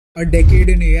A decade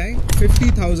in AI,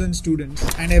 50,000 students,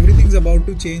 and everything's about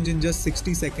to change in just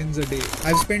 60 seconds a day.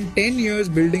 I've spent 10 years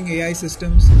building AI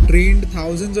systems, trained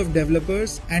thousands of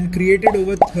developers, and created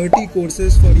over 30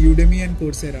 courses for Udemy and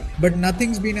Coursera. But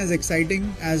nothing's been as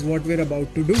exciting as what we're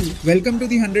about to do. Welcome to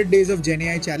the 100 Days of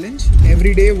GenAI challenge.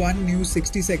 Every day, one new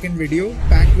 60-second video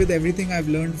packed with everything I've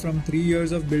learned from 3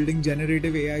 years of building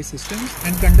generative AI systems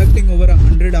and conducting over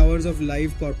 100 hours of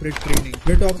live corporate training.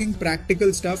 We're talking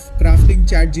practical stuff, crafting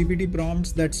ChatGPT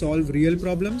prompts that solve real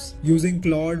problems, using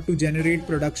Claude to generate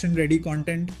production-ready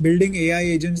content, building AI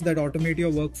agents that automate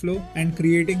your workflow, and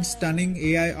creating stunning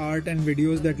AI art and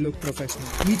videos that look professional.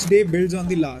 Each day builds on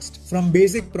the last, from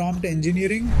basic prompt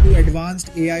engineering to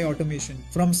advanced AI automation,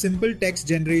 from simple text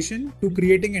generation to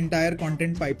creating entire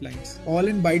content pipelines, all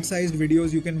in bite-sized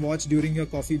videos you can watch during your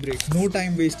coffee break. No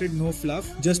time wasted, no fluff,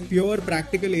 just pure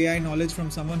practical AI knowledge from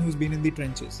someone who's been in the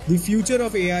trenches. The future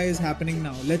of AI is happening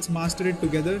now. Let's master it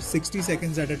together, 60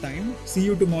 seconds at a time. See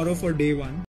you tomorrow for day 1.